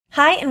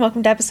Hi, and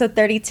welcome to episode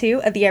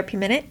 32 of the ERP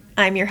Minute.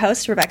 I'm your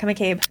host, Rebecca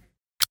McCabe.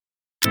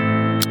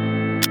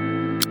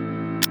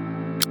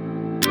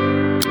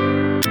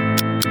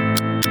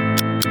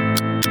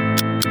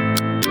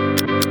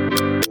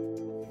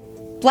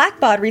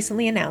 Blackbaud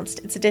recently announced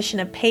its addition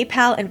of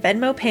PayPal and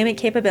Venmo payment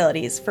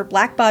capabilities for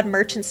Blackbaud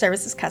Merchant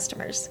Services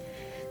customers.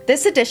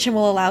 This addition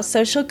will allow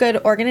social good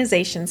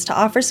organizations to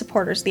offer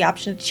supporters the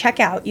option to check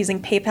out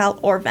using PayPal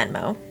or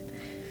Venmo.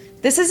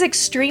 This is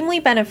extremely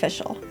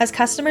beneficial, as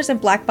customers in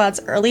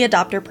Blackbaud's early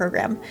adopter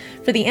program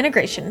for the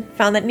integration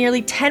found that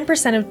nearly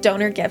 10% of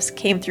donor gifts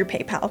came through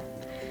PayPal.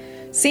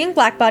 Seeing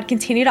Blackbaud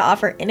continue to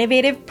offer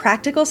innovative,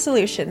 practical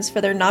solutions for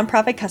their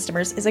nonprofit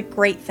customers is a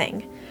great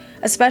thing,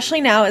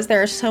 especially now as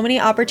there are so many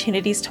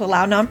opportunities to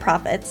allow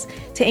nonprofits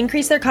to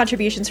increase their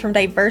contributions from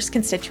diverse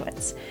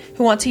constituents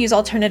who want to use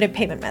alternative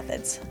payment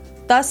methods,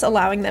 thus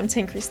allowing them to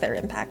increase their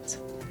impact.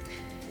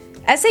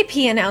 SAP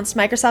announced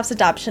Microsoft's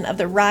adoption of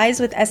the Rise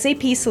with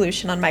SAP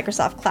solution on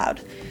Microsoft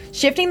Cloud,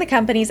 shifting the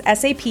company's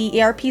SAP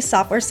ERP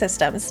software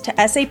systems to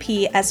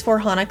SAP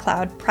S/4HANA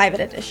Cloud Private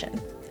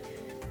Edition.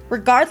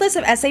 Regardless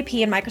of SAP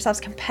and Microsoft's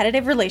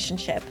competitive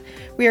relationship,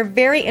 we are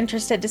very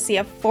interested to see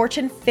a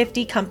Fortune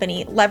 50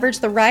 company leverage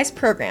the Rise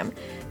program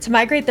to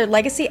migrate their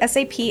legacy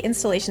SAP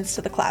installations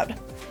to the cloud.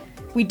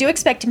 We do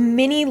expect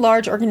many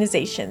large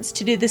organizations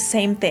to do the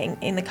same thing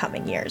in the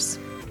coming years.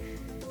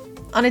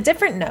 On a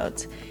different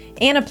note,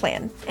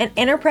 Anaplan, an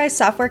enterprise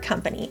software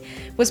company,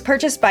 was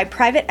purchased by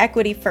private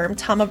equity firm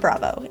Thoma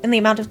Bravo in the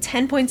amount of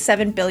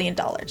 $10.7 billion.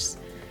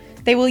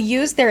 They will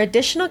use their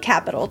additional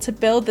capital to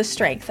build the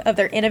strength of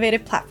their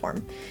innovative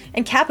platform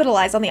and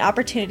capitalize on the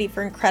opportunity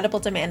for incredible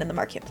demand in the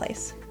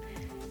marketplace.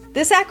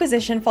 This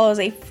acquisition follows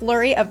a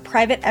flurry of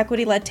private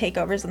equity-led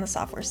takeovers in the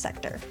software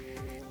sector.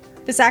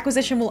 This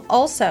acquisition will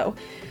also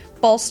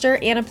bolster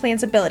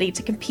Anaplan's ability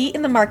to compete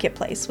in the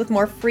marketplace with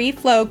more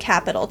free-flow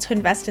capital to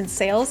invest in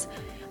sales,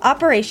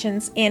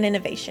 operations, and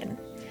innovation,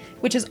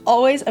 which is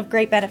always of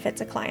great benefit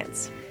to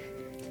clients.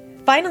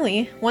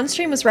 Finally,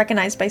 OneStream was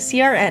recognized by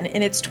CRN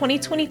in its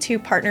 2022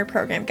 Partner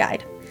Program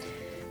Guide.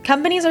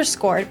 Companies are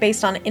scored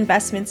based on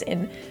investments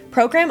in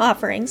program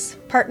offerings,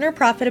 partner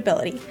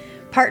profitability,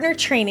 partner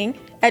training,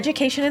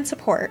 education and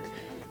support,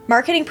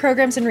 marketing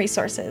programs and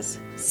resources,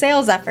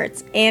 sales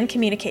efforts, and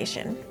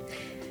communication.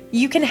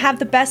 You can have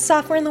the best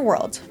software in the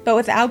world, but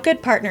without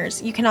good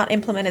partners, you cannot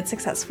implement it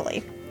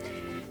successfully.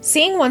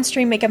 Seeing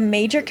OneStream make a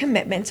major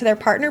commitment to their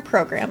partner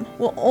program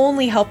will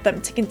only help them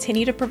to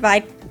continue to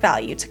provide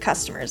value to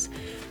customers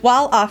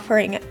while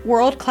offering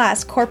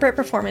world-class corporate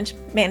performance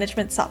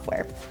management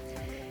software.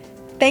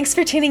 Thanks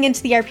for tuning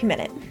into the ERP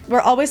Minute. We're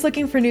always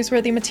looking for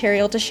newsworthy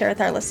material to share with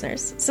our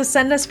listeners, so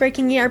send us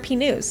breaking ERP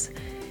news.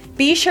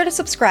 Be sure to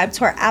subscribe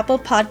to our Apple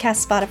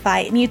Podcast,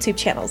 Spotify, and YouTube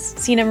channels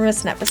so you never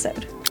miss an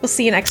episode. We'll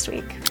see you next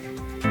week.